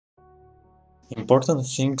Important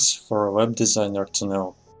things for a web designer to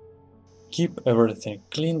know. Keep everything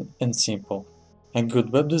clean and simple. A good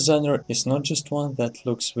web designer is not just one that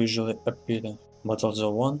looks visually appealing, but also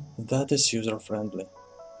one that is user-friendly.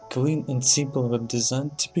 Clean and simple web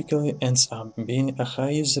design typically ends up being a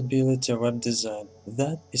high usability web design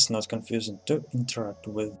that is not confusing to interact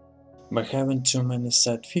with. By having too many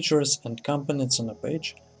side features and components on a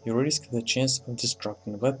page, you risk the chance of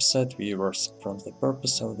distracting website viewers from the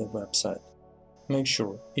purpose of the website. Make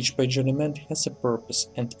sure each page element has a purpose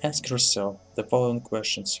and ask yourself the following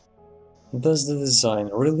questions. Does the design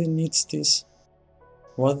really need this?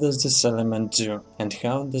 What does this element do and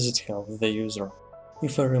how does it help the user?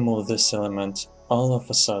 If I remove this element, all of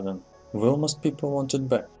a sudden, will most people want it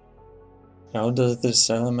back? How does this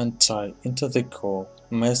element tie into the call,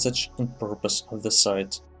 message and purpose of the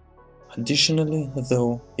site? Additionally,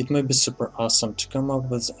 though, it may be super awesome to come up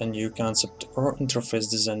with a new concept or interface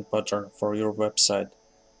design pattern for your website.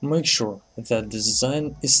 Make sure that the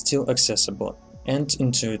design is still accessible and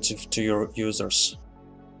intuitive to your users.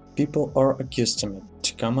 People are accustomed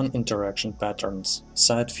to common interaction patterns,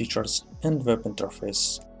 site features, and web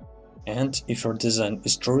interfaces. And if your design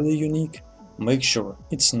is truly unique, make sure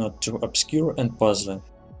it's not too obscure and puzzling.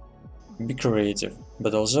 Be creative,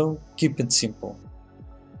 but also keep it simple.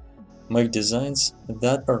 Make designs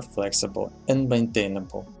that are flexible and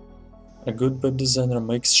maintainable. A good web designer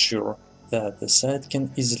makes sure that the site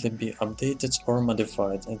can easily be updated or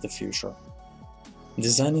modified in the future.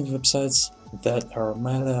 Designing websites that are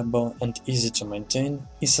malleable and easy to maintain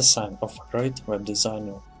is a sign of a great web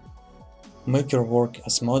designer. Make your work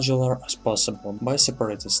as modular as possible by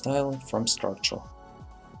separating style from structure.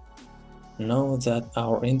 Know that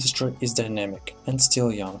our industry is dynamic and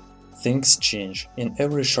still young. Things change in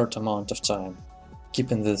every short amount of time.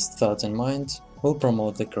 Keeping this thought in mind will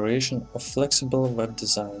promote the creation of flexible web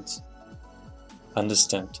designs.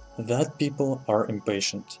 Understand that people are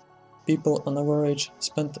impatient. People on average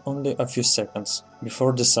spend only a few seconds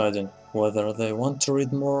before deciding whether they want to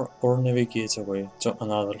read more or navigate away to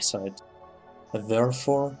another site.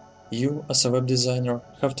 Therefore, you as a web designer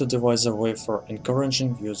have to devise a way for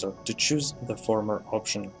encouraging users to choose the former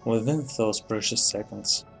option within those precious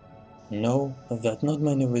seconds. Know that not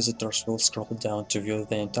many visitors will scroll down to view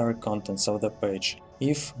the entire contents of the page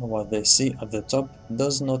if what they see at the top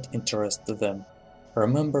does not interest them.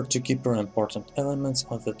 Remember to keep your important elements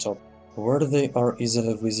at the top, where they are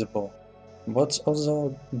easily visible, but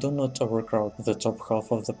also do not overcrowd the top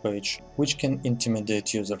half of the page, which can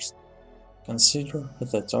intimidate users. Consider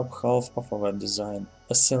the top half of a web design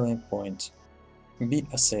a selling point. Be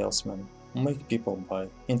a salesman. Make people buy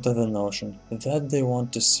into the notion that they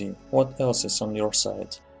want to see what else is on your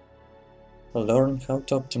site. Learn how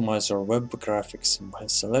to optimize your web graphics by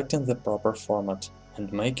selecting the proper format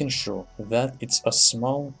and making sure that it's as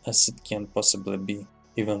small as it can possibly be,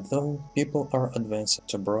 even though people are advancing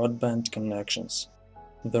to broadband connections.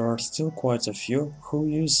 There are still quite a few who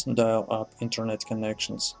use dial-up internet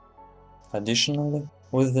connections. Additionally,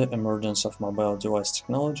 with the emergence of mobile device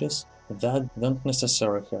technologies that don't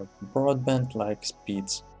necessarily have broadband-like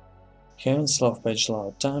speeds, having slow page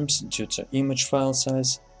load times due to image file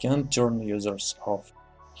size can turn users off.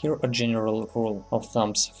 Here a general rule of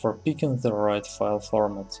thumb for picking the right file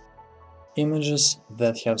format. Images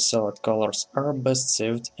that have solid colors are best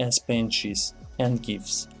saved as PNGs and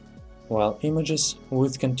GIFs, while images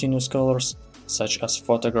with continuous colors, such as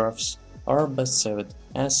photographs, are best saved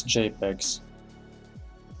as JPEGs.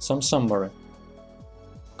 Some summary.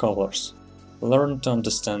 Colors. Learn to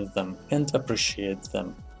understand them and appreciate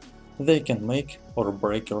them. They can make or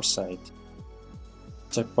break your site.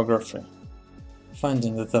 Typography.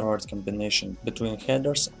 Finding the right combination between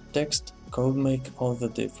headers and text could make all the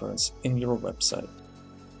difference in your website.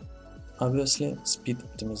 Obviously, speed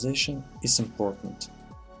optimization is important.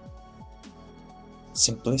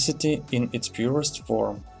 Simplicity in its purest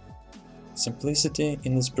form. Simplicity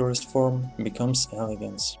in its purest form becomes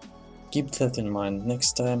elegance. Keep that in mind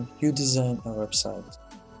next time you design a website.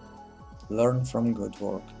 Learn from good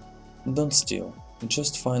work. Don't steal,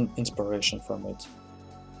 just find inspiration from it.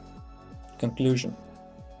 Conclusion.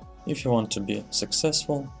 If you want to be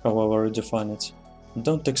successful, however you define it,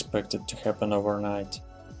 don't expect it to happen overnight.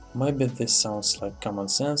 Maybe this sounds like common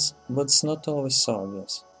sense, but it's not always so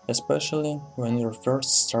obvious. Especially when you're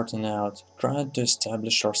first starting out, trying to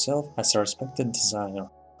establish yourself as a respected designer.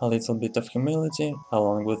 A little bit of humility,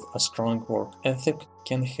 along with a strong work ethic,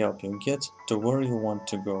 can help you get to where you want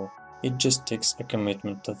to go. It just takes a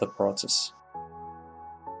commitment to the process.